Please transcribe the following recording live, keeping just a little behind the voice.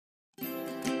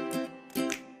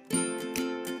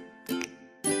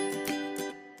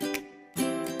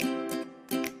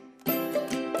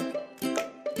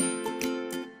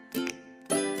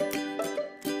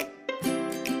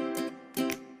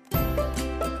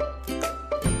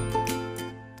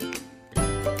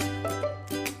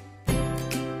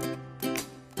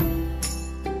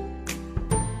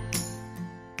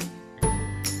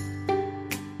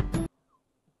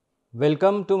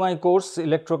Welcome to my course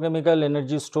Electrochemical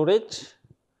Energy Storage,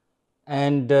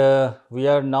 and we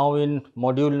are now in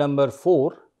module number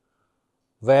 4,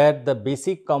 where the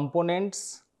basic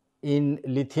components in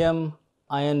lithium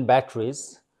ion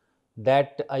batteries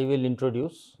that I will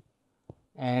introduce.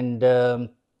 And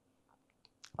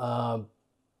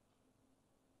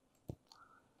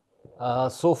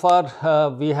so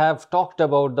far we have talked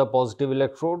about the positive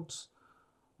electrodes,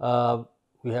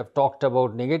 we have talked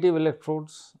about negative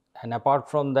electrodes, and apart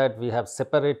from that we have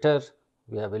separator,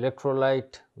 we have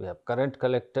electrolyte, we have current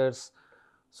collectors.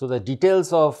 So, the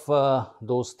details of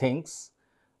those things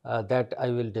that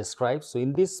I will describe. So,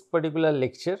 in this particular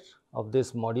lecture of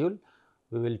this module,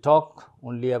 we will talk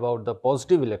only about the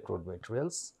positive electrode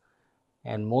materials,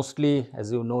 and mostly,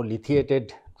 as you know,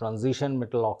 lithiated transition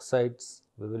metal oxides.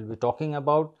 We will be talking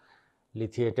about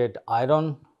lithiated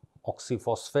iron,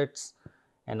 oxyphosphates,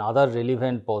 and other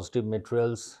relevant positive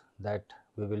materials that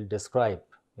we will describe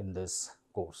in this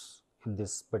course, in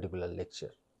this particular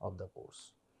lecture of the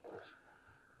course.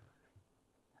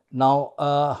 Now,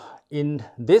 in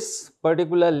this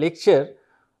particular lecture,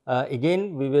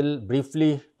 again we will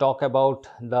briefly talk about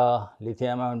the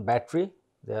lithium-ion battery,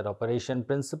 their operation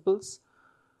principles,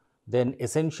 then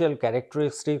essential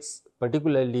characteristics,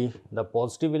 particularly the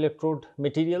positive electrode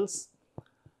materials,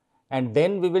 and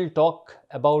then we will talk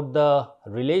about the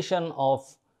relation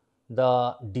of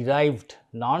the derived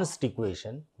Nernst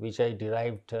equation, which I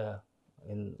derived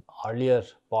in earlier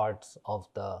parts of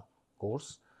the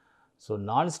course. So,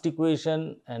 Nernst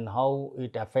equation and how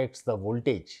it affects the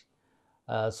voltage.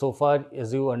 So far,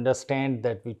 as you understand,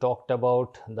 that we talked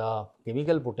about the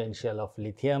chemical potential of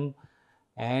lithium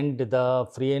and the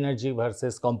free energy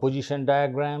versus composition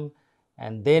diagram,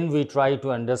 and then we try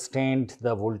to understand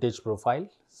the voltage profile.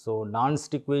 So,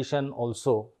 Nernst equation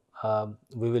also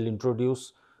we will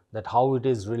introduce, that how it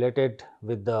is related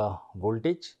with the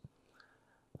voltage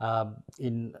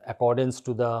in accordance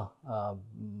to the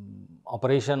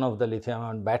operation of the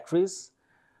lithium-ion batteries.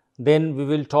 Then we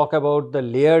will talk about the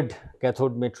layered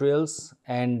cathode materials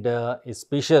and a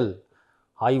special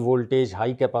high voltage,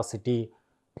 high capacity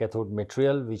cathode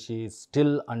material, which is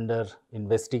still under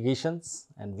investigations,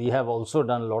 and we have also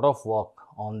done a lot of work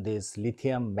on these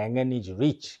lithium manganese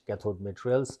rich cathode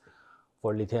materials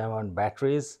for lithium-ion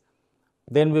batteries.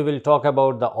 Then we will talk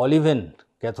about the olivine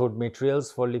cathode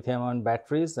materials for lithium-ion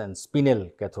batteries and spinel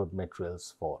cathode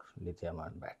materials for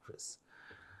lithium-ion batteries.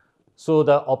 So,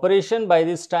 the operation by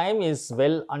this time is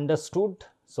well understood.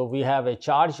 So, we have a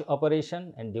charge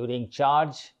operation, and during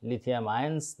charge lithium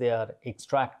ions, they are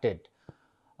extracted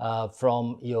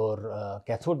from your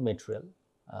cathode material,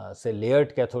 say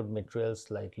layered cathode materials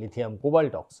like lithium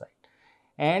cobalt oxide,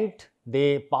 and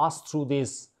they pass through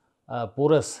this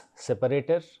porous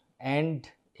separator and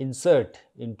insert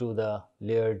into the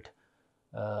layered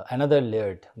another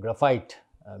layered graphite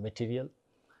material.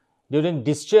 During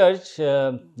discharge,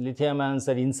 lithium ions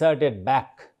are inserted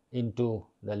back into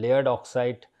the layered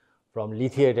oxide from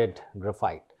lithiated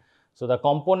graphite. So, the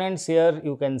components here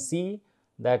you can see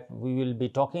that we will be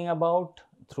talking about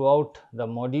throughout the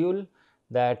module,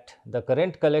 that the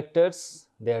current collectors,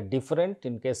 they are different.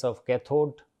 In case of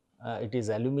cathode, it is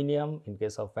aluminum. In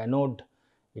case of anode,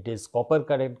 it is copper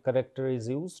collector is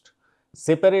used.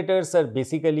 Separators are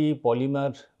basically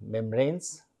polymer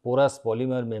membranes, porous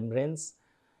polymer membranes,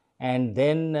 and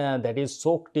then that is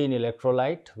soaked in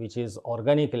electrolyte, which is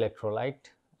organic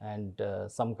electrolyte, and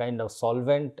some kind of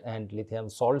solvent and lithium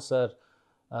salts are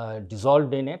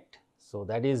dissolved in it. So,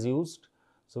 that is used.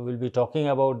 So, we will be talking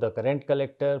about the current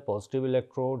collector, positive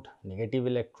electrode, negative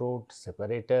electrode,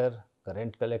 separator,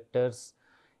 current collectors,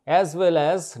 as well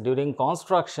as during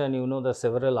construction, you know, the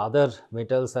several other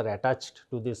metals are attached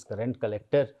to this current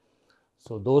collector.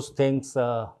 So, those things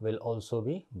will also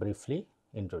be briefly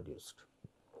introduced.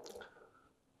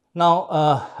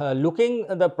 Now, looking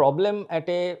at the problem at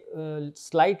a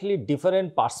slightly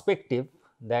different perspective,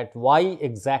 that why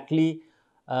exactly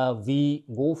we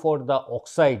go for the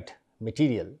oxide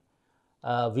material.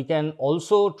 We can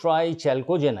also try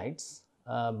chalcogenides,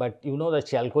 but you know, the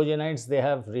chalcogenides, they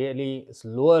have really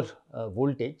lower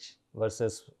voltage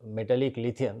versus metallic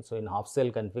lithium. So, in half cell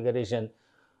configuration,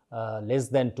 less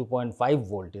than 2.5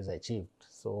 volt is achieved.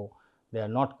 So, they are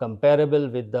not comparable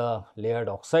with the layered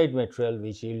oxide material,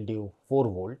 which yield you 4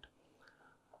 volt.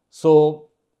 So,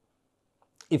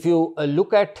 if you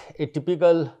look at a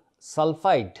typical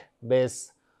sulphide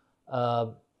base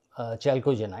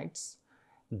chalcogenides,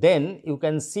 then you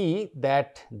can see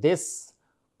that this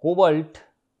cobalt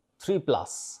 3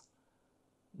 plus,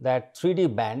 that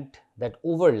 3D band that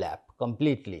overlap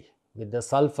completely with the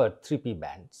sulfur 3p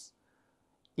bands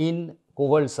in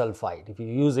cobalt sulfide if you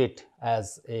use it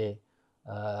as a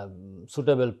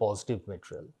suitable positive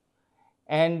material.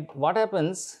 And what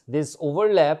happens, this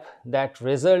overlap that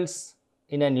results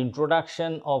in an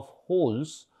introduction of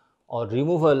holes or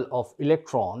removal of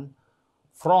electron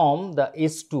from the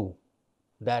S2,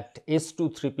 that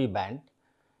S2 3p band,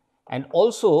 and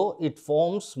also it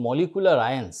forms molecular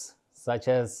ions such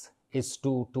as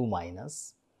S2 2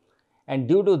 minus, and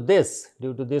due to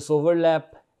this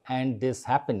overlap and this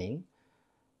happening,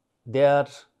 there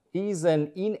is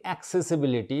an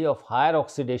inaccessibility of higher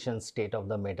oxidation state of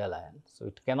the metal ion. So,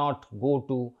 it cannot go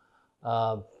to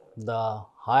the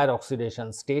higher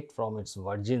oxidation state from its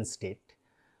virgin state.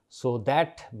 So,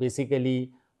 that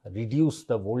basically reduce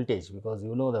the voltage, because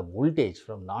you know the voltage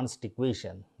from Nernst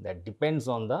equation that depends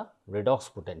on the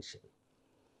redox potential.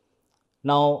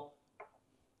 Now,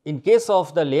 in case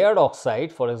of the layered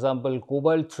oxide, for example,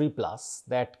 cobalt 3 plus,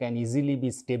 that can easily be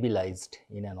stabilized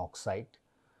in an oxide,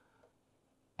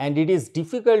 and it is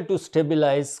difficult to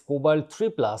stabilize cobalt 3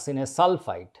 plus in a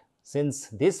sulfide, since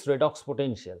this redox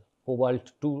potential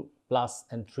cobalt 2 plus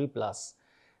and 3 plus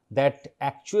that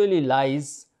actually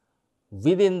lies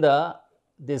within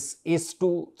this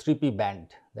S2 3p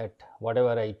band, that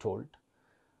whatever I told.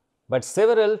 But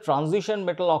several transition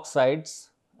metal oxides,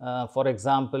 for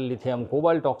example, lithium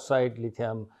cobalt oxide,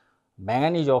 lithium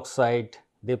manganese oxide,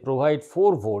 they provide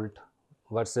 4 volt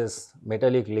versus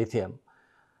metallic lithium.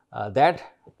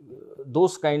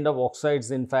 Those kind of oxides,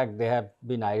 in fact, they have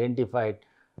been identified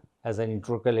as an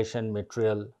intercalation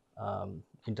material,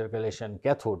 intercalation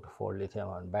cathode for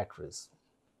lithium-ion batteries.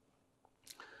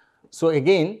 So,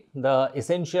 again, the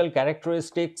essential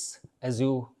characteristics, as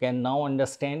you can now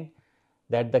understand,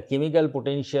 that the chemical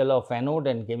potential of anode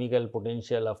and chemical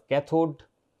potential of cathode,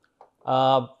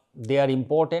 they are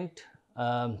important.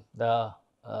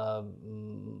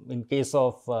 In case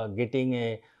of getting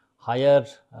a higher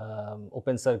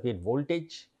open circuit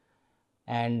voltage,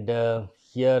 and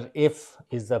here F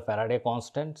is the Faraday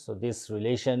constant. So, this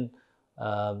relation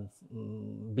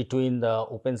between the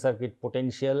open circuit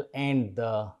potential and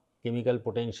the chemical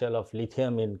potential of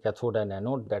lithium in cathode and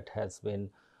anode, that has been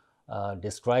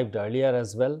described earlier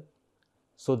as well.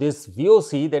 So, this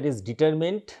VOC, that is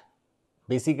determined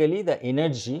basically the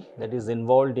energy that is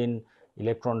involved in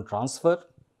electron transfer.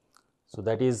 So,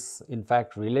 that is in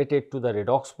fact related to the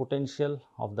redox potential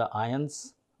of the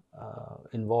ions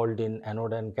involved in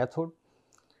anode and cathode,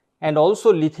 and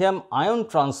also lithium ion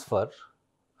transfer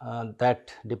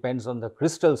that depends on the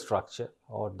crystal structure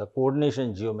or the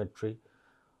coordination geometry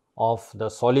of the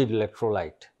solid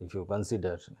electrolyte, if you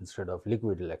consider instead of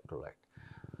liquid electrolyte.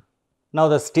 Now,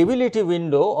 the stability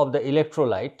window of the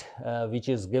electrolyte, which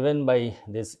is given by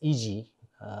this Eg,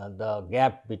 the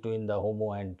gap between the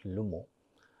HOMO and LUMO,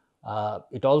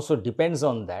 it also depends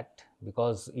on that,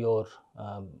 because your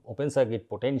open circuit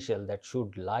potential that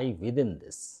should lie within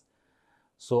this.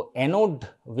 So, anode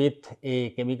with a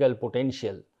chemical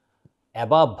potential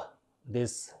above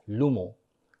this LUMO,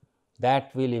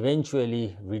 that will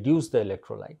eventually reduce the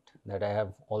electrolyte, that I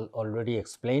have already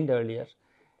explained earlier,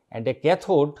 and a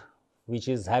cathode which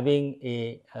is having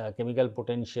a chemical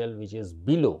potential which is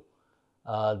below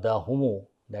the HOMO,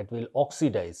 that will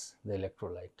oxidize the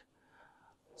electrolyte.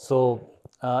 So,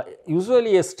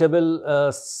 usually a stable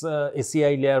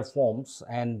ACI layer forms,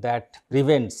 and that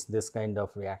prevents this kind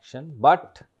of reaction,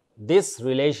 but this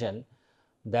relation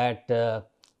that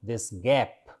this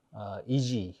gap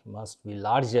Eg must be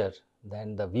larger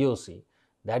than the VOC,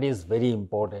 that is very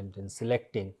important in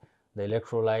selecting the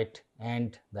electrolyte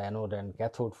and the anode and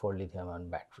cathode for lithium-ion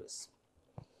batteries.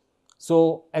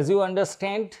 So, as you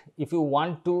understand, if you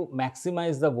want to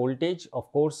maximize the voltage,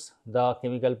 of course, the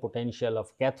chemical potential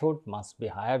of cathode must be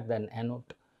higher than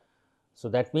anode. So,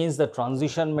 that means the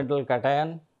transition metal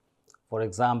cation, for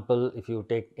example, if you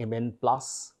take Mn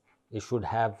plus, it should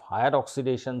have higher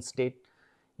oxidation state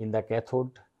in the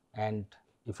cathode, and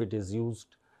if it is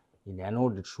used in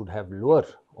anode, it should have lower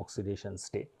oxidation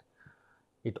state.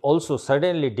 It also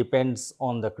certainly depends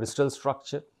on the crystal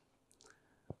structure.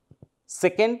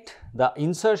 Second, the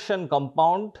insertion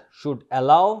compound should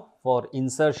allow for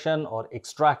insertion or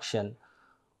extraction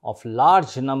of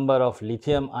large number of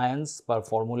lithium ions per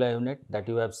formula unit, that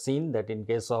you have seen that in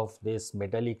case of this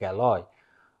metallic alloy,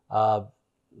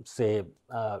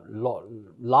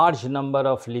 large number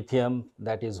of lithium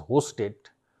that is hosted,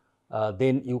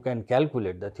 then you can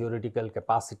calculate the theoretical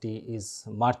capacity is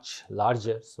much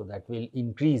larger. So, that will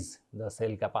increase the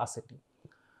cell capacity.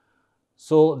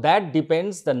 So, that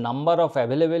depends the number of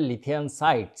available lithium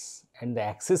sites and the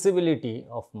accessibility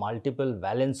of multiple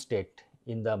valence state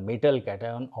in the metal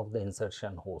cation of the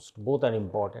insertion host. Both are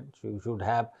important. So, you should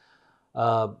have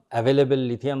available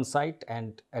lithium site,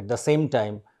 and at the same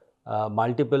time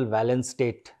multiple valence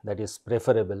state, that is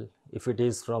preferable. If it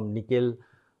is from nickel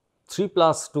 3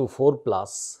 plus to 4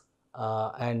 plus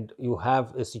and you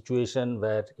have a situation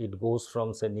where it goes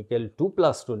from say nickel 2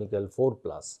 plus to nickel 4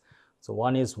 plus. So,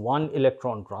 one is 1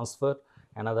 electron transfer,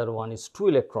 another one is 2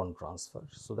 electron transfer.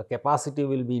 So, the capacity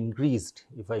will be increased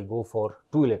if I go for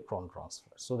 2 electron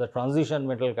transfer. So, the transition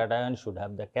metal cation should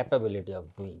have the capability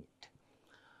of doing it.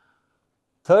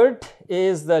 Third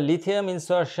is the lithium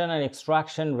insertion and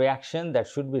extraction reaction, that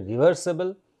should be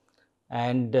reversible,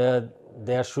 and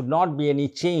there should not be any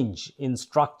change in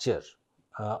structure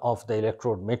of the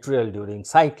electrode material during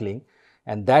cycling,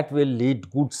 and that will lead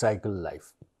good cycle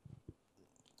life.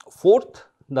 Fourth,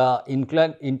 the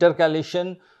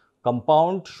intercalation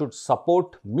compound should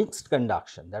support mixed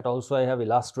conduction, that also I have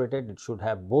illustrated. It should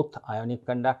have both ionic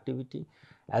conductivity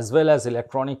as well as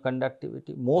electronic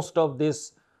conductivity. Most of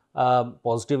this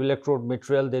positive electrode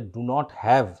material, they do not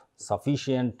have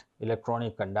sufficient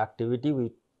electronic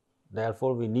conductivity.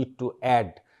 Therefore, we need to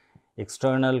add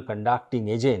external conducting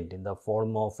agent in the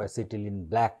form of acetylene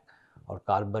black or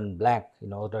carbon black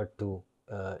in order to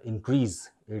increase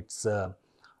its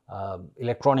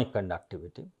electronic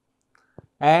conductivity.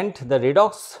 And the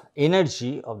redox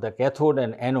energy of the cathode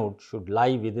and anode should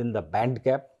lie within the band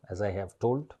gap, as I have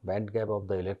told, band gap of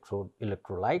the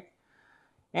electrolyte.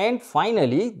 And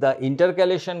finally, the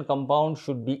intercalation compound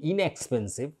should be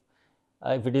inexpensive.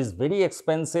 If it is very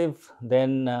expensive,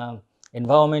 then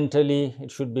environmentally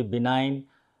it should be benign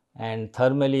and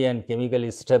thermally and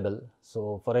chemically stable.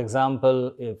 So, for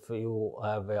example, if you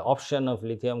have an option of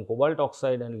lithium cobalt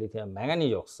oxide and lithium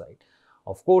manganese oxide,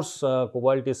 of course,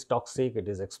 cobalt is toxic, it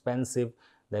is expensive,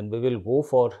 then we will go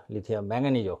for lithium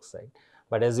manganese oxide.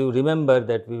 But as you remember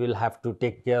that we will have to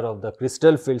take care of the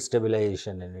crystal field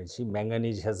stabilization energy.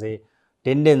 Manganese has a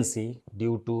tendency,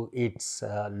 due to its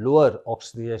lower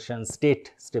oxidation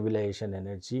state stabilization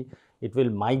energy, it will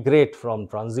migrate from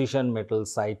transition metal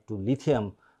site to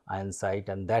lithium ion site,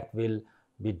 and that will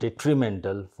be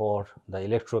detrimental for the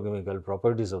electrochemical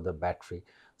properties of the battery.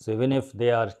 So, even if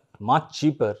they are much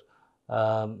cheaper,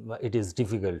 it is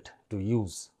difficult to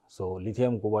use. So,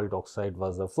 lithium cobalt oxide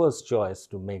was the first choice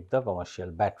to make the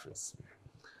commercial batteries.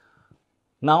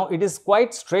 Now, it is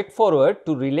quite straightforward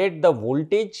to relate the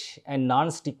voltage and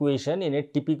Nernst equation in a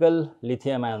typical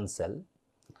lithium ion cell.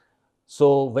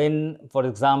 So, when for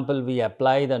example, we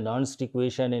apply the Nernst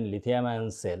equation in lithium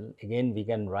ion cell, again we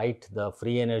can write the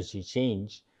free energy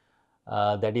change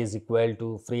that is equal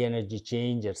to free energy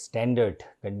change at standard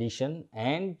condition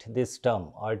and this term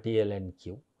RTL and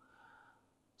Q.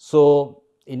 So,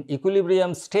 in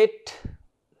equilibrium state,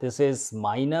 this is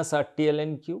minus RTL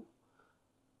and Q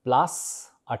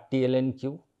plus RTL and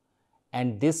Q,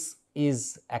 and this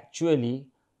is actually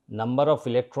number of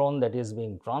electron that is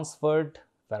being transferred,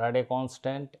 Faraday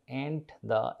constant, and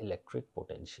the electric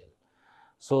potential.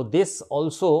 So, this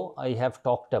also I have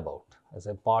talked about as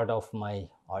a part of my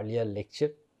earlier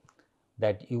lecture,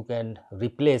 that you can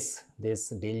replace this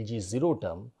del G 0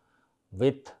 term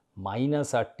with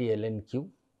minus RTL and Q,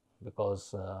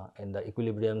 because in the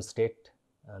equilibrium state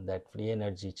that free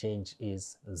energy change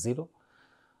is 0.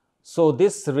 So,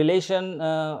 this relation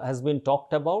has been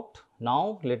talked about.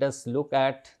 Now, let us look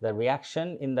at the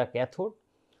reaction in the cathode.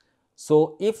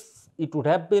 So, if it would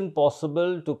have been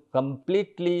possible to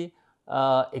completely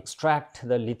extract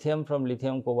the lithium from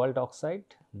lithium cobalt oxide,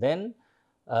 then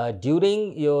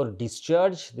during your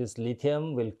discharge, this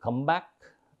lithium will come back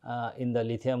in the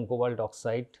lithium cobalt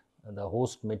oxide, the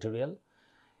host material,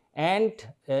 and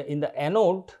in the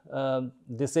anode,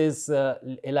 this is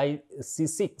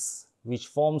LiC6, which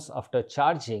forms after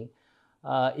charging.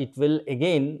 It will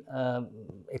again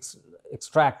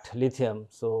extract lithium.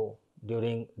 So,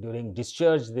 during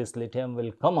discharge, this lithium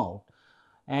will come out,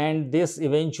 and this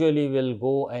eventually will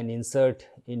go and insert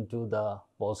into the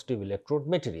positive electrode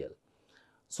material.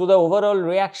 So, the overall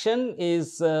reaction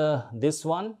is this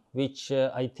one, which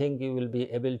I think you will be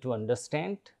able to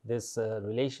understand this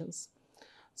relations.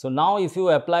 So, now if you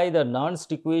apply the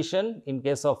Nernst equation in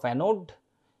case of anode,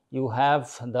 you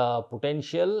have the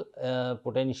potential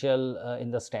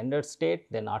in the standard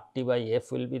state, then RT by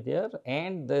F will be there,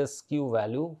 and this Q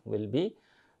value will be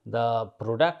the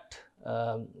product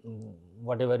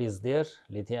whatever is there,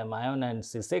 lithium ion and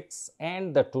C6,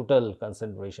 and the total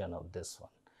concentration of this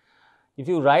one. If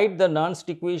you write the Nernst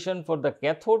equation for the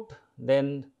cathode,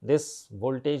 then this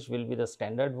voltage will be the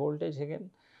standard voltage again,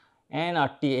 and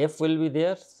RTF will be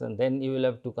there. So, then you will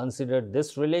have to consider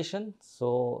this relation.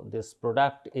 So, this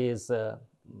product is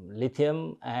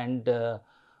lithium and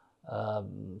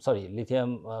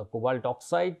lithium cobalt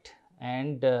oxide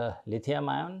and lithium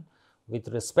ion with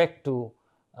respect to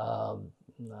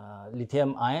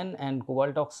lithium ion and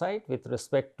cobalt oxide with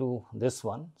respect to this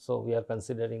one. So, we are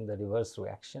considering the reverse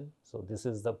reaction. So, this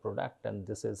is the product and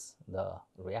this is the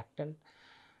reactant.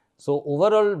 So,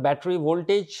 overall battery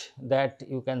voltage that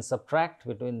you can subtract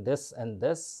between this and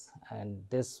this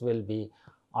will be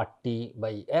RT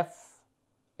by F,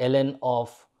 ln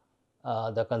of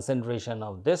the concentration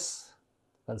of this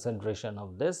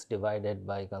divided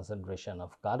by concentration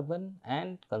of carbon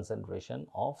and concentration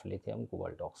of lithium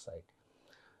cobalt oxide.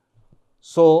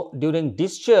 So, during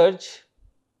discharge,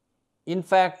 in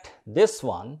fact, this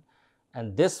one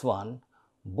and this one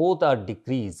both are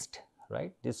decreased,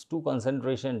 right. These two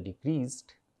concentration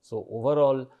decreased. So,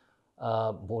 overall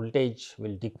voltage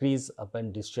will decrease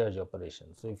upon discharge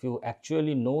operation. So, if you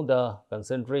actually know the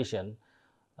concentration,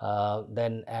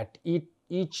 then at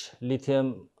each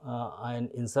lithium ion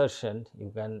insertion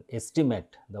you can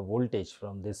estimate the voltage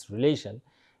from this relation,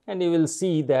 and you will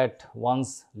see that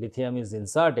once lithium is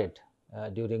inserted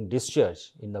during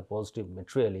discharge in the positive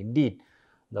material, indeed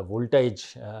the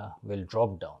voltage will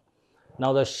drop down.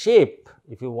 Now, the shape,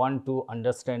 if you want to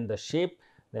understand the shape,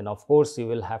 then of course, you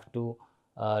will have to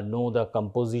know the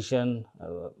composition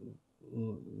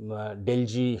del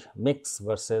G mix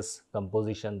versus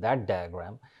composition, that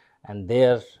diagram, and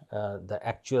there the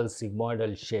actual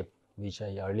sigmoidal shape which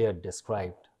I earlier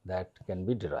described, that can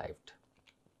be derived.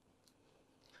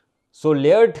 So,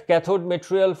 layered cathode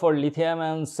material for lithium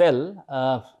ion cell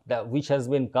which has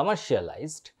been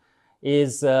commercialized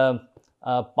is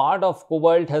part of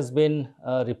cobalt has been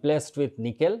replaced with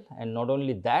nickel, and not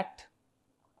only that,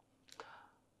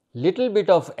 little bit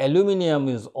of aluminum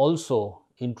is also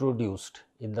introduced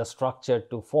in the structure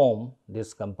to form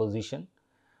this composition.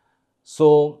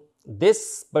 So,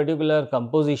 this particular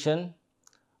composition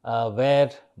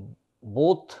where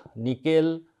both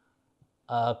nickel,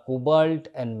 cobalt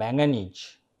and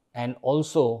manganese, and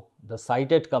also the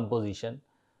cited composition,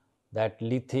 that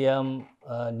lithium,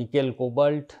 nickel,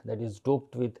 cobalt, that is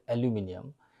doped with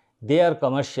aluminum, they are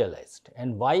commercialized.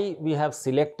 And why we have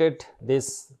selected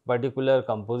this particular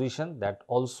composition, that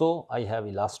also I have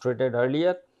illustrated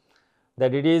earlier,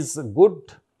 that it is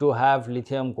good to have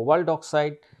lithium cobalt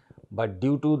oxide, but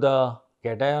due to the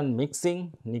cation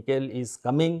mixing, nickel is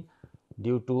coming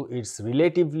due to its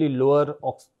relatively lower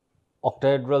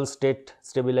octahedral state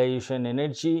stabilization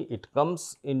energy, it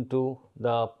comes into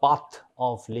the path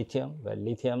of lithium, where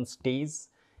lithium stays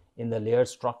in the layer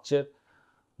structure.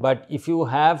 But if you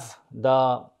have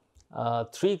the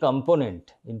 3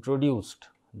 component introduced,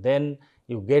 then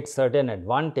you get certain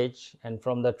advantage, and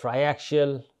from the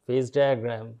triaxial phase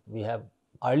diagram we have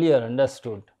earlier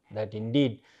understood that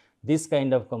indeed this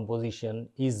kind of composition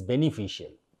is beneficial.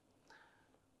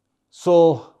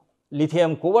 So,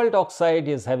 lithium cobalt oxide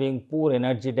is having poor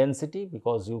energy density,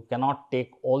 because you cannot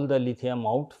take all the lithium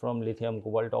out from lithium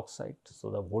cobalt oxide. So,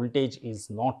 the voltage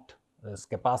is not, its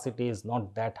capacity is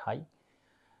not that high.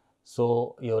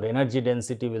 So, your energy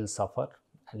density will suffer,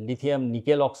 and lithium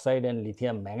nickel oxide and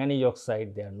lithium manganese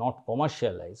oxide, they are not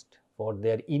commercialized for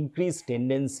their increased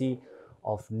tendency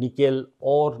of nickel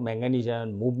or manganese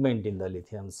ion movement in the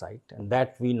lithium site, and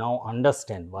that we now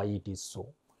understand why it is so.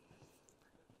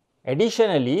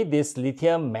 Additionally, this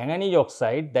lithium manganese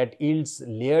oxide that yields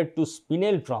layered to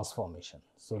spinel transformation.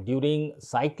 So, during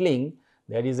cycling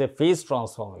there is a phase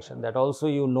transformation, that also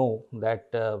you know that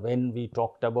when we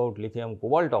talked about lithium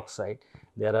cobalt oxide,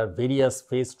 there are various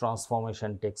phase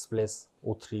transformation takes place,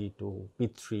 O3 to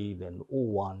P3, then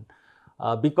O1,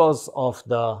 because of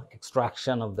the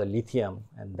extraction of the lithium,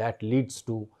 and that leads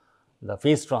to the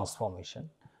phase transformation.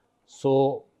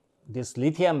 So, this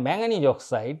lithium manganese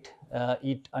oxide,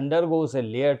 it undergoes a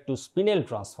layer to spinel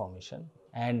transformation,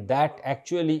 and that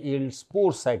actually yields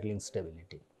poor cycling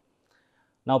stability.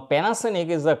 Now, Panasonic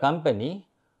is the company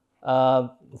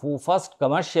who first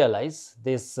commercialized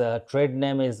this, trade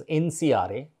name is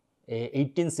NCRA, a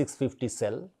 18650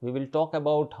 cell. We will talk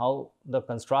about how the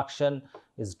construction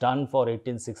is done for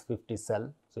 18650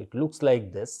 cell. So, it looks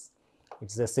like this,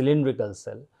 it is a cylindrical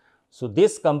cell. So,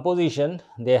 this composition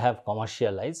they have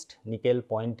commercialized, nickel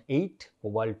 0.8,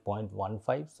 cobalt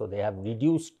 0.15. So, they have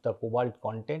reduced the cobalt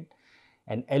content,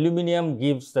 and aluminum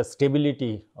gives the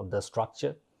stability of the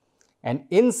structure, and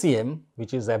NCM,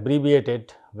 which is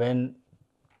abbreviated when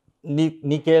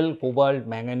nickel, cobalt,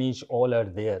 manganese all are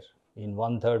there in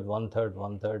 1/3, 1/3,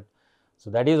 1/3. So,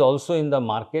 that is also in the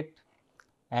market,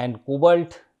 and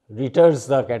cobalt retards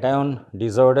the cation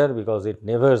disorder because it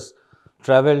never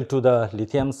travel to the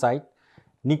lithium site.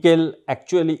 Nickel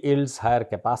actually yields higher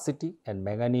capacity, and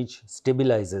manganese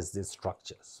stabilizes this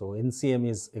structure. So, NCM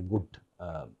is a good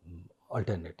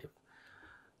alternative.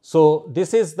 So,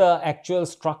 this is the actual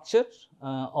structure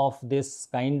of this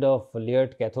kind of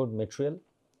layered cathode material.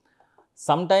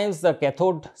 Sometimes the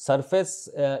cathode surface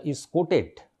is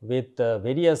coated with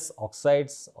various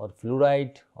oxides or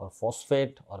fluoride or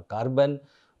phosphate or carbon,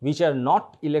 which are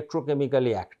not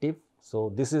electrochemically active.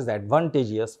 So, this is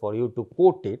advantageous for you to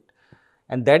coat it,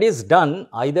 and that is done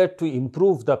either to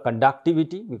improve the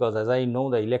conductivity, because as I know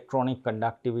the electronic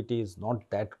conductivity is not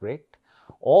that great,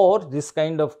 or this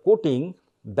kind of coating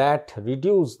that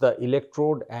reduce the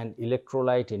electrode and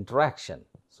electrolyte interaction.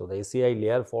 So, the ACI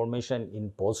layer formation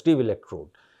in positive electrode,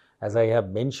 as I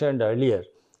have mentioned earlier,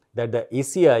 that the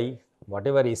ACI,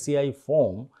 whatever ACI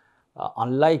form,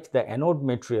 unlike the anode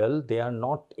material, they are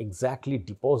not exactly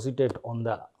deposited on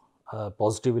the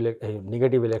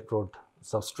negative electrode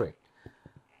substrate.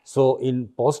 So, in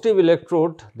positive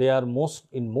electrode, they are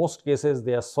in most cases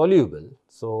they are soluble.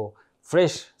 So,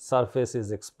 fresh surface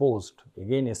is exposed,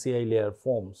 again ACI layer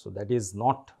forms. So, that is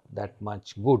not that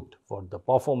much good for the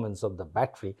performance of the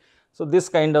battery. So, this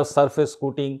kind of surface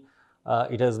coating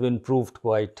it has been proved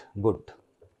quite good.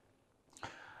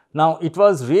 Now, it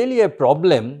was really a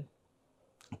problem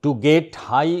to get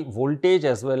high voltage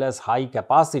as well as high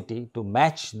capacity to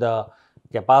match the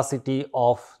capacity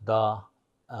of the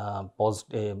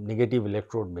negative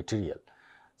electrode material.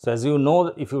 So, as you know,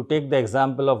 if you take the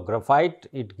example of graphite,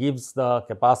 it gives the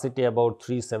capacity about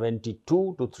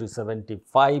 372 to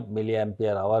 375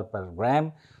 milliampere hour per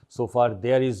gram. So far,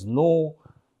 there is no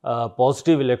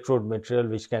positive electrode material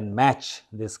which can match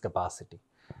this capacity.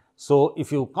 So,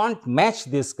 if you can't match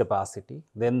this capacity,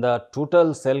 then the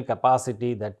total cell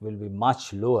capacity that will be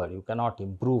much lower, you cannot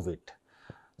improve it.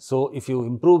 So, if you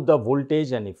improve the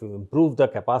voltage and if you improve the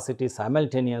capacity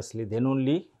simultaneously, then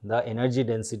only the energy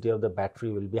density of the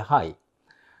battery will be high.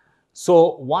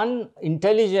 So, one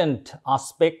intelligent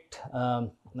aspect,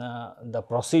 the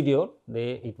procedure,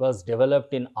 it was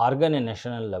developed in Argonne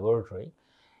National Laboratory,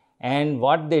 and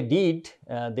what they did,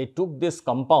 they took this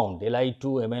compound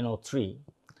Li2MnO3,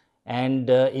 and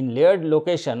in layered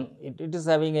location it is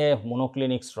having a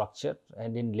monoclinic structure,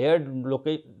 and in layered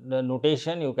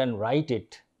notation you can write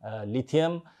it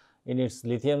lithium in its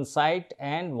lithium site,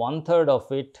 and 1/3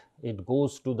 of it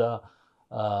goes to the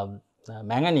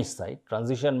manganese side,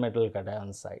 transition metal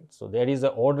cation side. So, there is a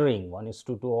ordering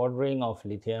 1:2 ordering of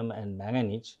lithium and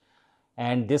manganese,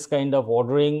 and this kind of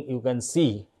ordering you can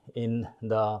see in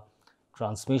the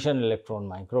transmission electron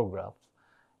micrograph,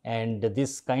 and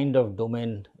this kind of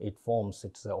domain it forms,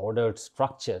 it is an ordered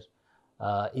structure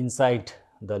inside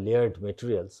the layered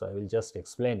material. So, I will just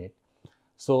explain it.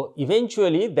 So,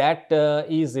 eventually that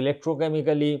is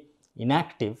electrochemically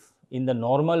inactive in the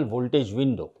normal voltage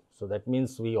window. So, that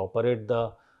means we operate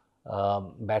the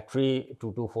battery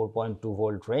to 4.2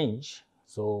 volt range.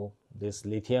 So, this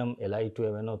lithium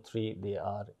Li2MnO3, they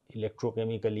are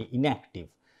electrochemically inactive.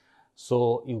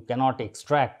 So, you cannot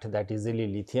extract that easily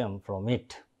lithium from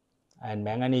it, and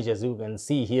manganese, as you can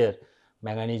see here,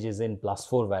 manganese is in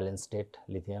 +4 valence state,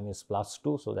 lithium is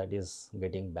 +2. So, that is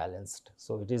getting balanced.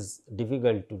 So, it is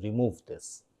difficult to remove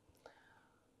this.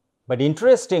 But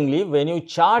interestingly, when you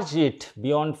charge it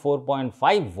beyond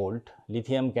 4.5 volt,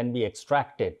 lithium can be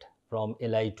extracted from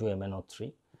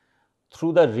Li2MnO3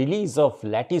 through the release of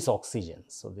lattice oxygen.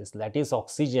 So, this lattice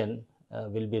oxygen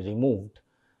will be removed,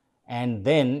 and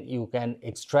then you can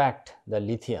extract the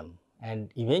lithium, and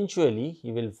eventually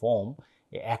you will form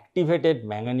activated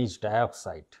manganese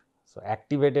dioxide. So,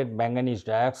 activated manganese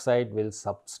dioxide will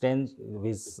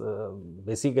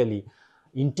basically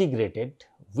integrated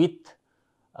with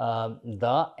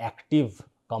the active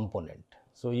component.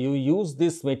 So, you use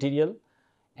this material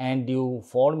and you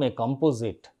form a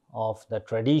composite of the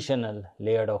traditional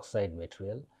layered oxide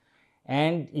material,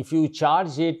 and if you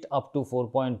charge it up to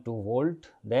 4.2 volt,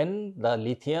 then the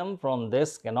lithium from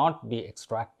this cannot be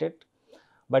extracted.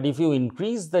 But if you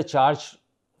increase the charge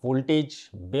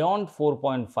voltage beyond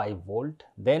 4.5 volt,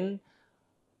 then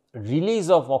release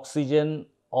of oxygen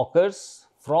occurs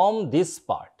from this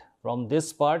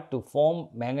part to form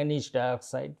manganese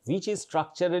dioxide, which is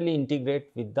structurally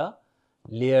integrate with the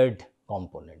layered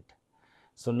component.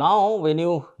 So, now when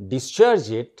you discharge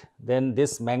it, then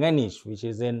this manganese, which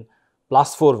is in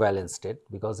 +4 valence state,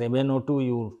 because MnO2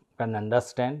 you can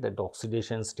understand that the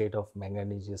oxidation state of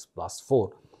manganese is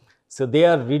 +4. So, they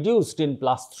are reduced in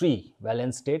 +3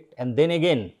 valence state and then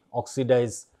again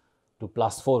oxidize to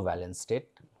 +4 valence state.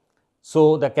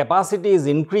 So, the capacity is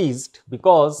increased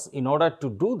because in order to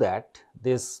do that,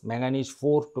 this manganese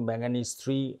 4 to manganese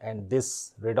 3 and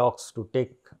this redox to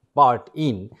take part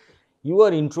in, you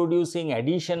are introducing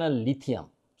additional lithium.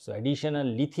 So, additional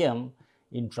lithium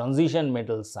in transition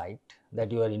metal site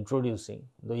that you are introducing,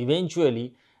 though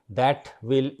eventually that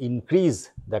will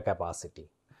increase the capacity.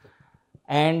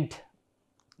 And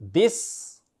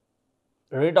this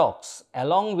redox,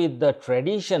 along with the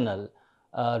traditional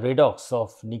redox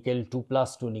of nickel 2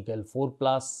 plus to nickel 4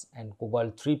 plus and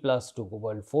cobalt 3 plus to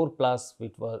cobalt 4 plus,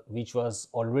 which was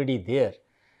already there,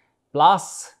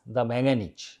 plus the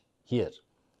manganese here.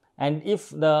 And if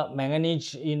the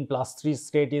manganese in plus 3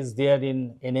 state is there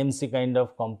in NMC kind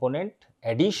of component,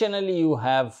 additionally you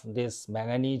have this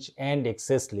manganese and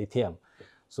excess lithium.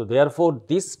 So therefore,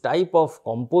 this type of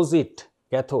composite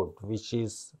cathode which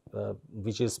is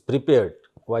prepared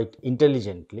quite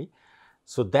intelligently,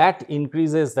 so that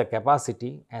increases the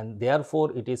capacity, and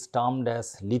therefore it is termed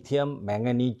as lithium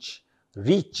manganese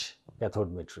rich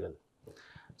cathode material.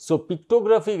 So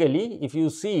pictographically, if you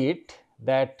see it,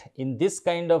 that in this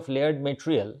kind of layered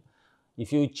material,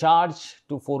 if you charge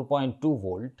to 4.2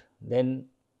 volt, then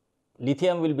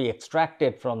lithium will be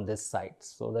extracted from this side.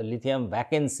 So the lithium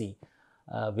vacancy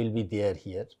will be there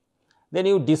here. Then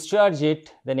you discharge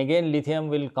it, then again lithium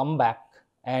will come back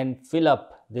and fill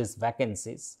up these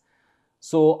vacancies.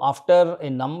 So after a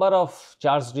number of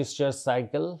charge discharge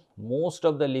cycle, most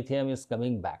of the lithium is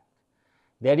coming back.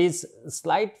 There is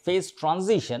slight phase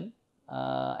transition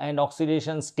and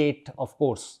oxidation state, of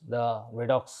course, the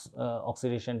redox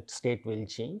oxidation state will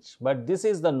change, but this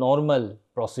is the normal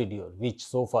procedure which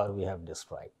so far we have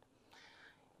described.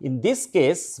 In this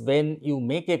case, when you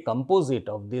make a composite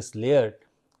of this layer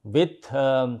with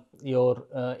your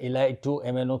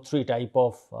Li2MnO3 type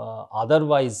of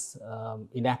otherwise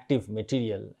inactive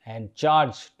material and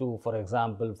charge to, for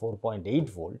example, 4.8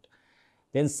 volt,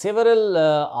 then several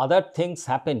other things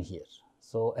happen here.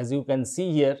 So as you can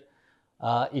see here,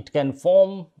 it can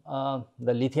form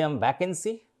the lithium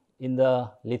vacancy in the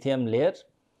lithium layer.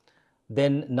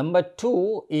 Then number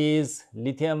 2 is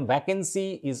lithium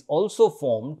vacancy is also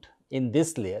formed in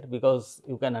this layer, because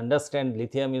you can understand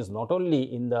lithium is not only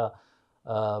in the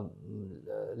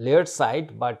layered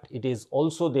side, but it is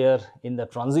also there in the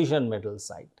transition metal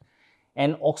side.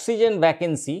 And oxygen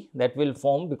vacancy that will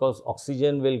form because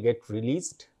oxygen will get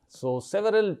released. So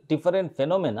several different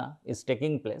phenomena is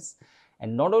taking place,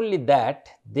 and not only that,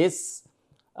 this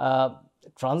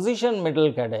transition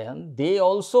metal cation, they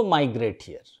also migrate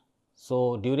here.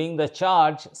 So during the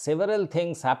charge, several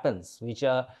things happens which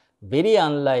are very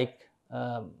unlike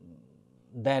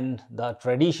than the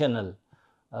traditional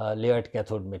layered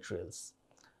cathode materials.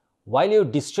 While you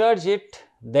discharge it,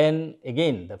 then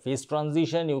again the phase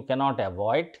transition you cannot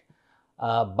avoid,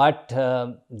 but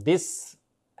this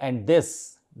and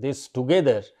this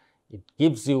together, it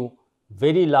gives you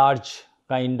very large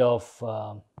kind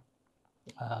of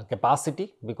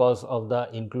capacity because of the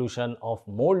inclusion of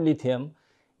more lithium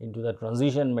into the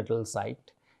transition metal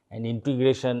site and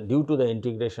integration due to the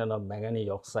integration of manganese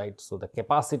oxide. So the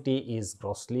capacity is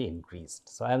grossly increased.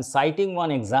 So I am citing one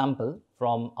example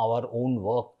from our own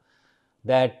work,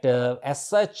 that as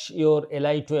such your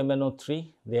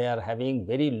Li2MnO3, they are having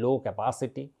very low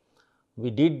capacity. We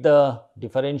did the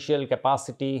differential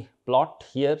capacity plot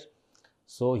here.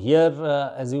 So here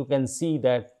as you can see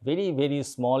that very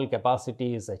small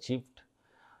capacity is achieved.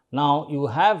 Now you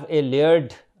have a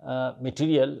layered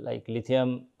material like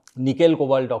lithium nickel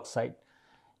cobalt oxide,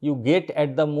 you get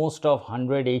at the most of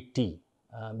 180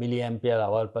 milliampere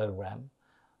hour per gram.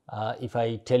 If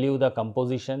I tell you the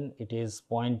composition, it is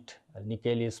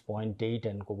nickel is 0.8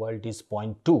 and cobalt is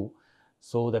 0.2.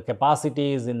 So the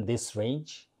capacity is in this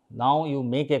range. Now you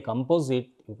make a composite,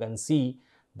 you can see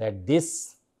that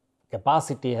this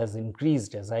capacity has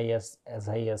increased as high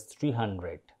as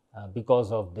 300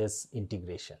 because of this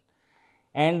integration.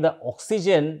 And the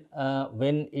oxygen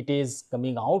when it is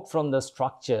coming out from the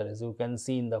structure, as you can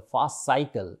see in the fast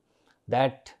cycle,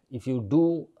 that if you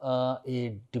do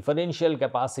a differential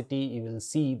capacity, you will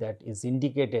see that is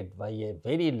indicated by a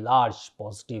very large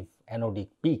positive anodic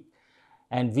peak,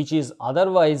 and which is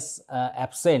otherwise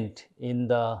absent in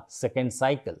the second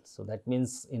cycle. So that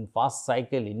means in fast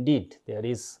cycle indeed there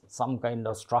is some kind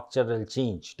of structural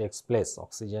change takes place,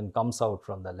 oxygen comes out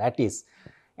from the lattice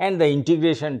and the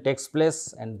integration takes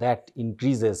place, and that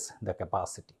increases the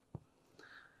capacity.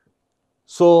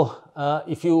 So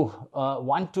if you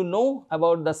want to know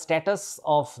about the status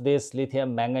of this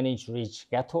lithium manganese rich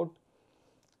cathode,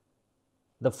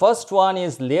 the first one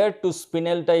is layered to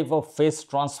spinel type of phase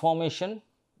transformation,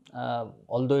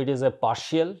 although it is a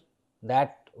partial,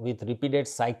 that with repeated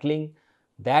cycling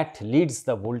that leads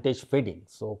the voltage fading.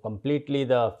 So completely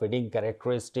the fading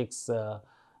characteristics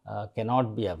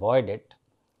cannot be avoided.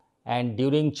 And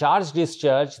during charge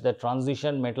discharge, the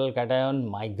transition metal cation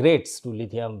migrates to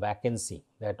lithium vacancy,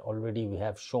 that already we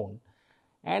have shown,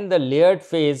 and the layered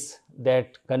phase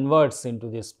that converts into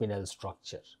the spinel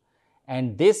structure.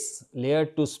 And this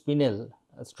layered to spinel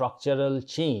structural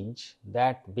change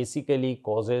that basically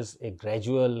causes a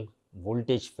gradual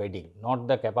voltage fading, not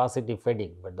the capacity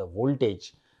fading, but the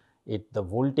voltage, the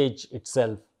voltage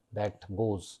itself that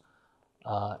goes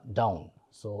down.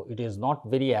 So, it is not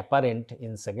very apparent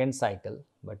in second cycle,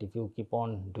 but if you keep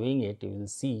on doing it, you will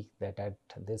see that at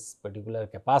this particular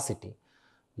capacity,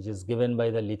 which is given by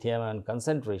the lithium ion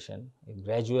concentration, a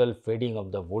gradual fading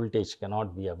of the voltage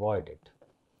cannot be avoided.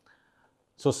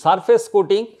 So, surface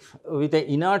coating with an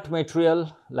inert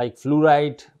material like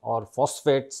fluoride or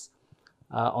phosphates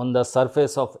on the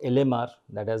surface of LMR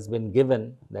that has been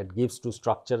given, that gives to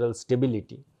structural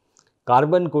stability.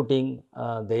 Carbon coating,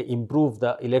 they improve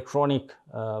the electronic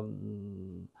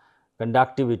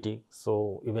conductivity,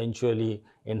 so eventually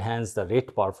enhance the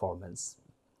rate performance.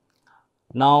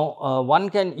 Now, one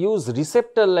can use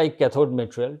receptor like cathode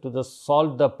material to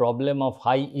solve the problem of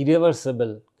high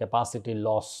irreversible capacity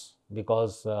loss,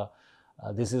 because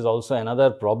this is also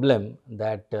another problem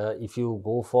that if you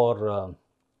go for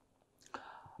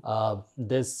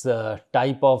this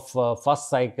type of first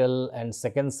cycle and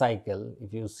second cycle,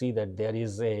 if you see that there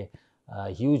is a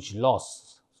huge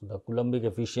loss, so the Coulombic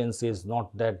efficiency is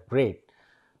not that great.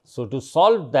 So, to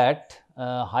solve that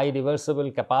high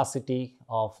reversible capacity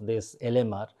of this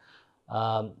LMR,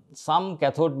 some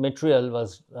cathode material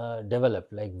was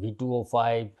developed like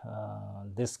V2O5,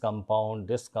 this compound,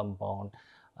 this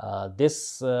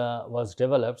was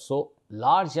developed. So,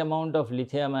 large amount of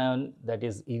lithium ion that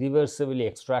is irreversibly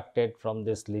extracted from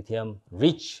this lithium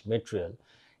rich material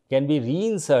can be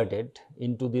reinserted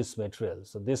into this material.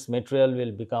 So, this material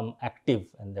will become active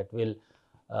and that will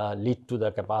lead to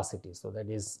the capacity. So, that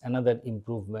is another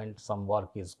improvement, some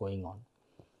work is going on.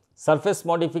 Surface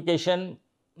modification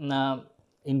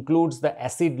includes the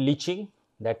acid leaching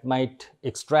that might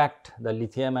extract the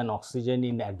lithium and oxygen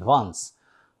in advance.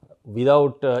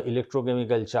 Without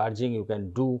electrochemical charging, you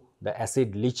can do the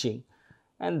acid leaching,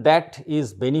 and that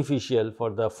is beneficial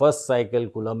for the first cycle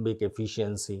Coulombic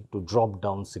efficiency to drop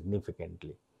down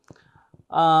significantly.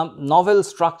 Novel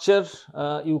structure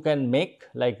you can make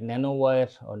like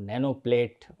nanowire or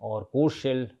nanoplate or core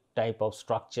shell type of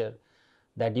structure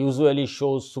that usually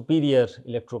shows superior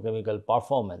electrochemical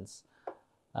performance.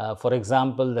 For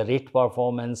example, the rate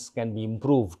performance can be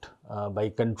improved by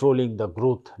controlling the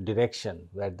growth direction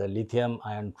where the lithium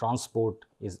ion transport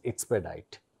is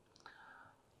expedite.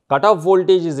 Cutoff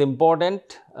voltage is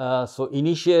important. So,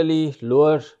 initially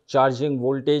lower charging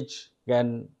voltage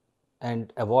can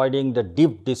and avoiding the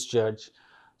deep discharge.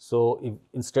 So, if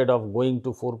instead of going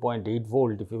to 4.8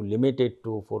 volt, if you limit it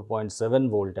to 4.7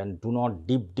 volt and do not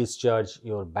deep discharge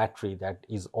your battery, that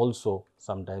is also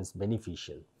sometimes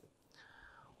beneficial.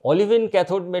 Olivine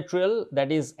cathode material,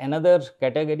 that is another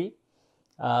category.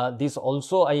 This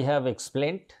also I have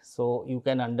explained. So, you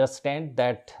can understand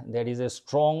that there is a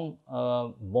strong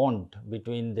bond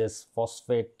between this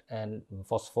phosphate and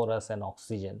phosphorus and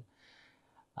oxygen.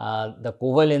 The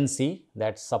covalency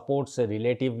that supports a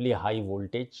relatively high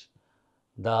voltage.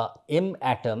 The M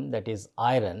atom, that is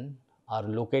iron, are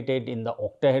located in the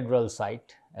octahedral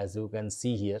site, as you can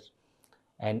see here,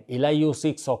 and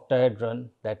LiO6 octahedron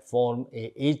that form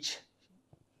a H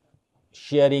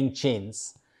shearing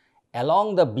chains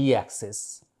along the B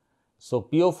axis. So,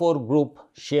 PO4 group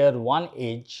share one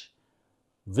edge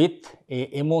with a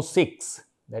MO6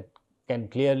 that can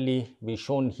clearly be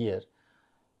shown here,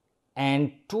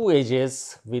 and two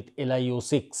edges with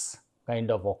LiO6 kind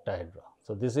of octahedra.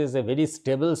 So, this is a very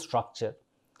stable structure,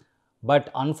 but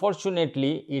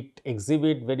unfortunately it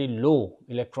exhibits very low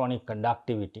electronic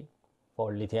conductivity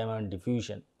for lithium ion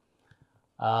diffusion.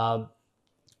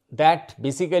 That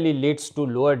basically leads to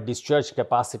lower discharge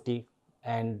capacity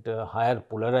and higher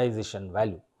polarization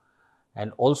value,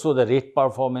 and also the rate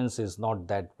performance is not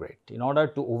that great. In order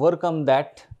to overcome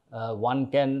that, one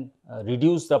can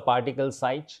reduce the particle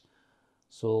size.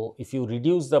 So, if you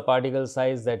reduce the particle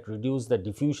size, that reduce the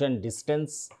diffusion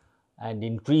distance and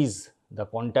increase the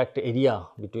contact area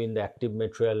between the active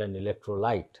material and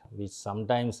electrolyte, which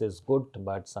sometimes is good,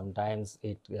 but sometimes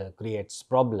it creates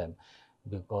problem,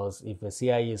 because if a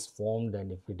CI is formed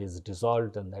and if it is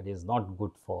dissolved, then that is not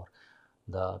good for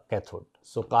the cathode.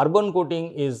 So, carbon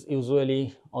coating is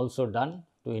usually also done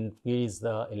to increase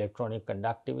the electronic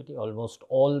conductivity. Almost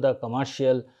all the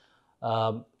commercial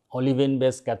olivine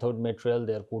based cathode material,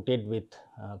 they are coated with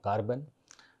carbon.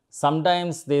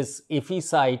 Sometimes this Fe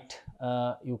site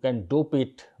you can dope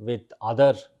it with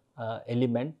other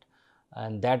element,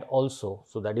 and that also,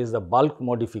 so that is the bulk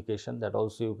modification that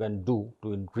also you can do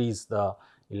to increase the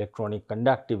electronic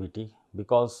conductivity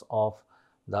because of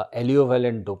the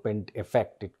aliovalent dopant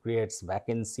effect, it creates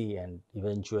vacancy and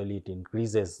eventually it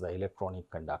increases the electronic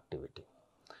conductivity.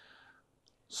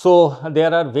 So,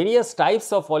 there are various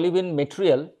types of olivine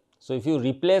material. So, if you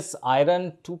replace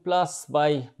iron 2 plus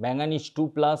by manganese 2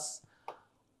 plus,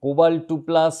 cobalt 2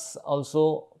 plus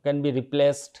also can be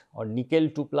replaced, or nickel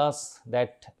 2 plus,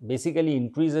 that basically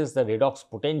increases the redox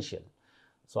potential.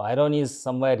 So, iron is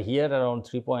somewhere here around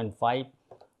 3.5.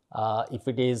 If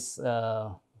it is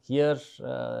here,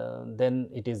 then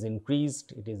it is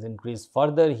increased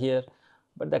further here,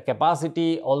 but the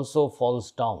capacity also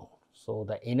falls down. So,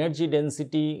 the energy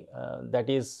density that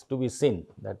is to be seen,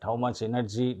 that how much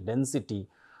energy density,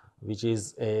 which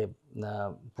is a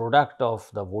product of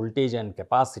the voltage and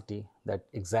capacity, that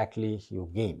exactly you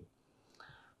gain.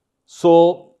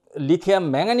 So,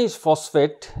 lithium manganese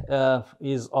phosphate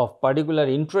is of particular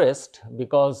interest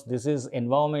because this is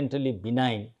environmentally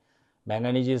benign.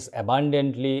 Manganese is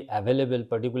abundantly available,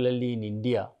 particularly in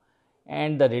India,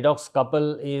 and the redox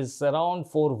couple is around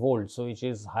 4 volts, so which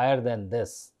is higher than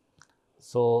this.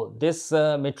 So, this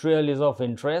material is of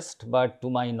interest, but to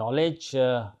my knowledge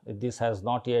this has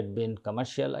not yet been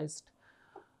commercialized.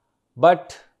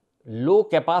 But low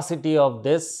capacity of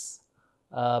this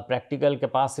practical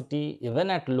capacity,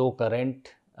 even at low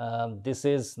current, this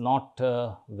is not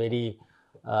very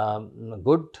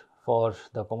good for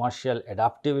the commercial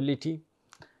adaptability,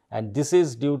 and this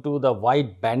is due to the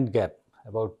wide band gap,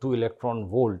 about 2 electron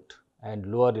volt, and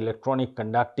lower electronic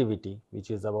conductivity,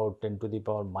 which is about 10 to the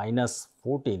power minus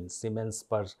 14 Siemens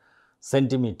per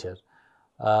centimeter.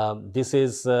 This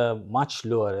is much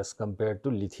lower as compared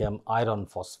to lithium iron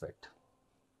phosphate.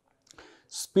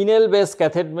 Spinel based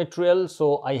cathode material,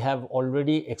 so I have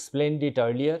already explained it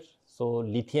earlier. So,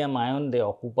 lithium ion, they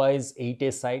occupies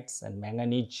 8A sites and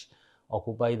manganese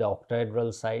occupy the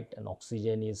octahedral site, and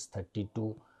oxygen is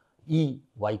 32E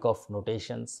Wyckoff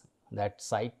notations, that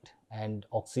site, and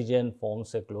oxygen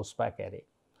forms a close pack array.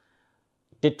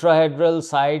 Tetrahedral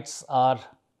sites are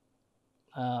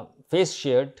phase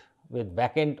shared with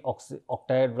vacant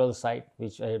octahedral site,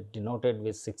 which I have denoted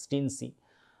with 16C.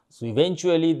 So,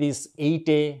 eventually this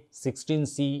 8A,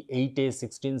 16C, 8A,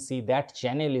 16C, that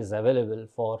channel is available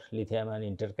for lithium ion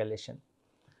intercalation.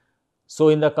 So,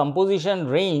 in the composition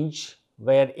range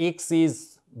where X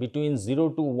is between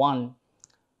 0 to 1,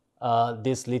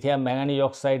 this lithium manganese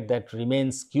oxide that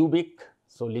remains cubic.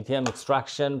 So, lithium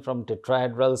extraction from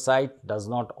tetrahedral site does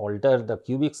not alter the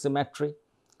cubic symmetry,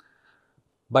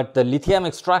 but the lithium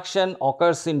extraction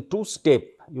occurs in 2 steps.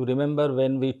 You remember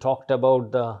when we talked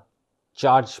about the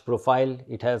charge profile,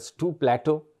 it has 2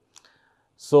 plateaux.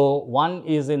 So, one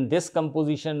is in this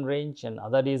composition range and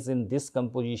other is in this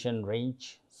composition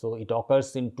range. So, it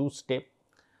occurs in 2 steps.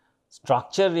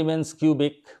 Structure remains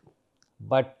cubic,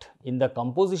 but in the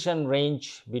composition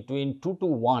range between 2 to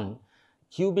 1,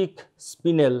 cubic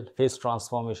spinel phase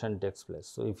transformation takes place.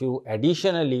 So, if you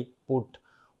additionally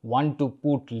want to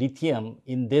put lithium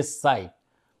in this site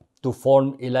to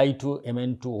form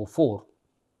Li2Mn2O4,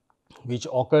 which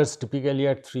occurs typically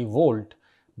at 3 volt,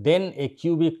 then a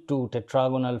cubic to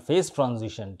tetragonal phase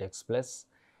transition takes place,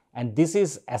 and this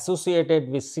is associated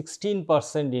with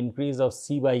 16% increase of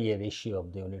C by A ratio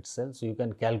of the unit cell. So, you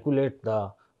can calculate the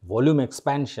volume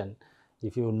expansion.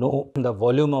 If you know the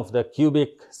volume of the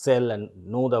cubic cell and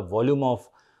know the volume of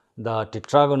the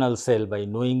tetragonal cell by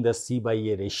knowing the C by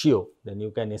A ratio, then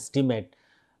you can estimate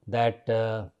that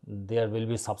there will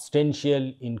be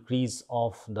substantial increase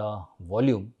of the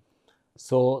volume.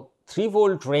 So, 3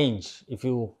 volt range, if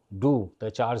you do the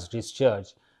charge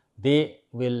discharge, they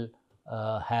will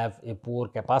have a poor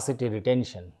capacity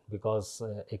retention because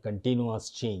a continuous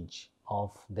change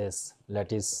of this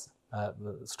lattice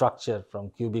structure from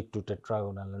cubic to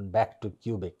tetragonal and back to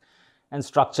cubic, and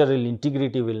structural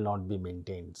integrity will not be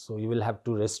maintained. So, you will have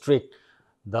to restrict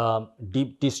the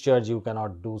deep discharge, you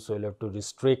cannot do. So, you will have to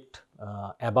restrict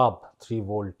above 3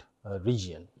 volt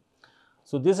region.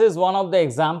 So, this is one of the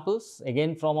examples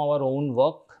again from our own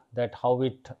work, that how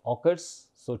it occurs.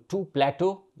 So, 2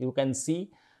 plateau you can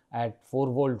see at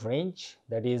 4 volt range,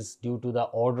 that is due to the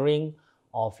ordering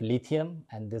of lithium,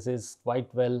 and this is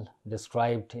quite well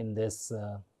described in this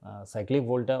cyclic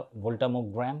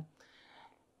voltammogram.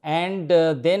 And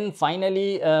then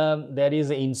finally, there is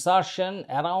an insertion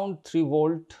around 3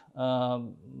 volt,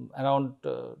 around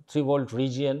 3 volt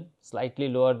region, slightly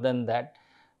lower than that.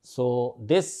 So,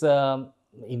 this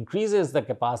increases the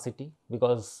capacity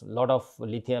because lot of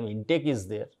lithium intake is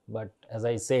there, but as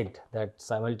I said that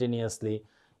simultaneously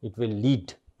it will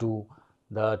lead to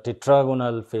the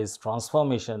tetragonal phase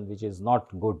transformation, which is not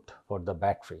good for the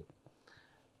battery.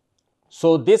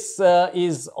 So, this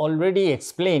is already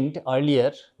explained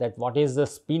earlier that what is the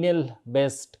spinel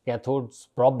based cathodes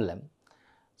problem.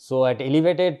 So, at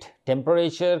elevated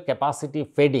temperature capacity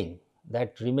fading,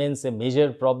 that remains a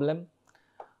major problem.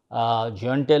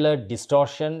 Joint-Taylor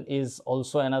distortion is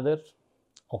also another.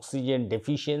 Oxygen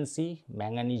deficiency,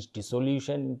 manganese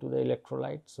dissolution into the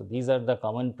electrolyte. So, these are the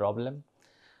common problem.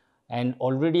 And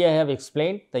already I have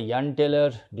explained the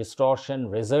Joint-Taylor distortion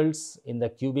results in the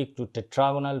cubic to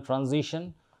tetragonal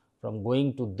transition from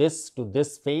going to this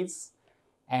phase,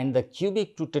 and the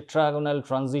cubic to tetragonal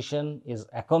transition is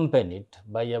accompanied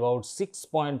by about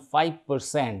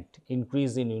 6.5%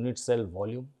 increase in unit cell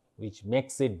volume, which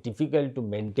makes it difficult to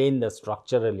maintain the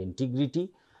structural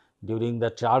integrity during the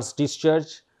charge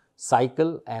discharge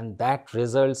cycle, and that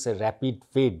results a rapid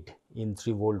fade in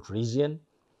 3-volt region.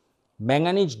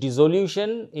 Manganese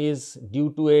dissolution is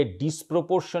due to a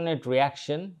disproportionate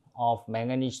reaction of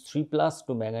manganese 3 plus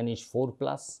to manganese 4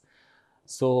 plus.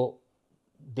 So,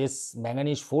 this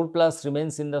manganese 4 plus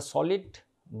remains in the solid,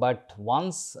 but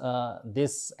once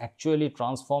this actually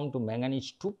transformed to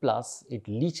manganese 2 plus, it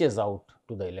leaches out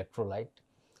to the electrolyte.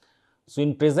 So,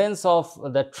 in presence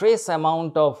of the trace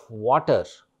amount of water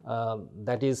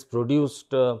that is produced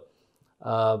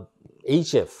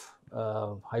HF,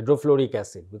 hydrofluoric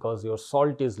acid, because your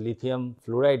salt is lithium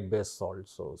fluoride based salt.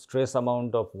 So, trace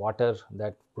amount of water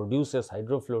that produces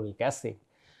hydrofluoric acid.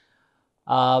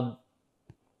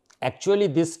 Actually,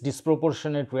 this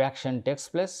disproportionate reaction takes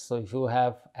place. So, if you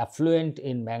have affluent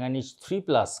in manganese 3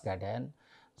 plus cation,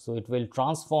 so it will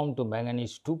transform to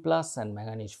manganese 2 plus and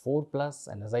manganese 4 plus,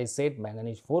 and as I said,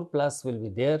 manganese 4 plus will be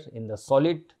there in the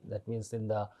solid, that means in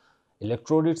the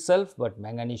electrode itself, but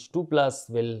manganese 2 plus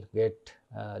will get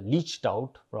leached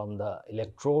out from the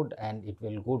electrode and it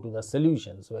will go to the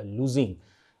solution. So, you are losing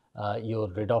your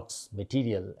redox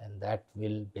material, and that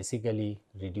will basically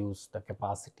reduce the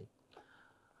capacity.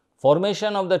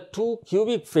 Formation of the two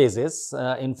cubic phases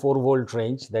in 4-volt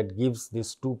range, that gives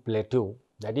this two plateau,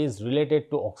 that is related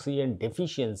to oxygen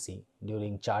deficiency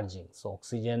during charging. So,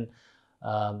 oxygen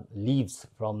leaves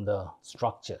from the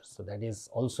structure. So, that is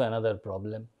also another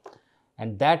problem,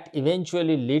 and that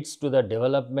eventually leads to the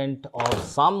development of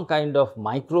some kind of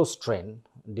microstrain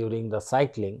during the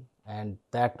cycling, and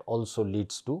that also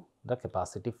leads to the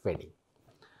capacity fading.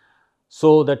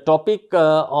 So, the topic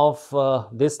of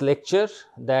this lecture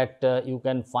that you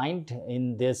can find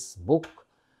in this book,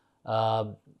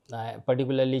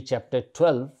 particularly chapter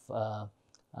 12,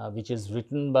 which is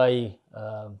written by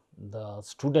the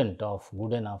student of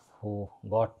Goodenough who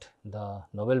got the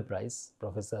Nobel Prize,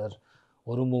 Professor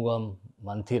Orumugam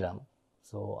Manthiram.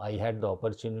 So, I had the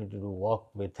opportunity to work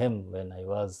with him when I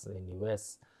was in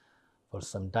US for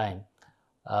some time.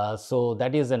 So,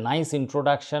 that is a nice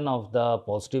introduction of the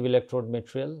positive electrode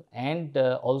material, and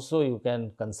also you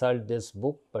can consult this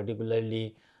book,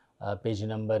 particularly page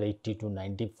number 80 to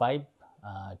 95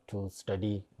 to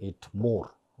study it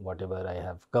more, whatever I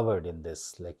have covered in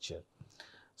this lecture.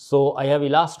 So, I have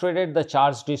illustrated the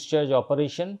charge discharge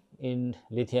operation in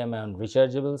lithium ion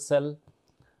rechargeable cell,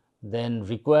 then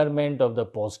requirement of the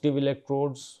positive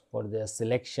electrodes for their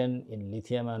selection in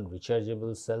lithium ion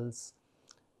rechargeable cells,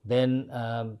 then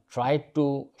try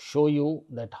to show you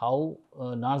that how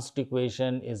Nernst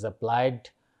equation is applied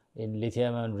in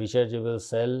lithium ion rechargeable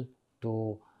cell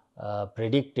to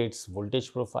predict its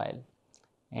voltage profile,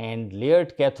 and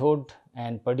layered cathode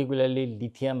and particularly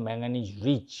lithium manganese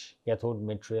rich cathode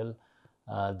material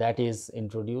that is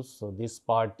introduced. So, this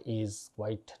part is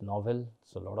quite novel.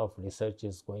 So, a lot of research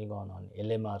is going on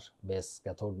LMR based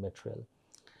cathode material,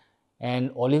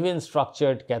 and olivine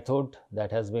structured cathode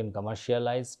that has been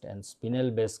commercialized, and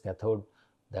spinel based cathode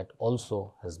that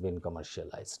also has been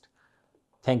commercialized.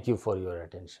 Thank you for your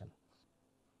attention.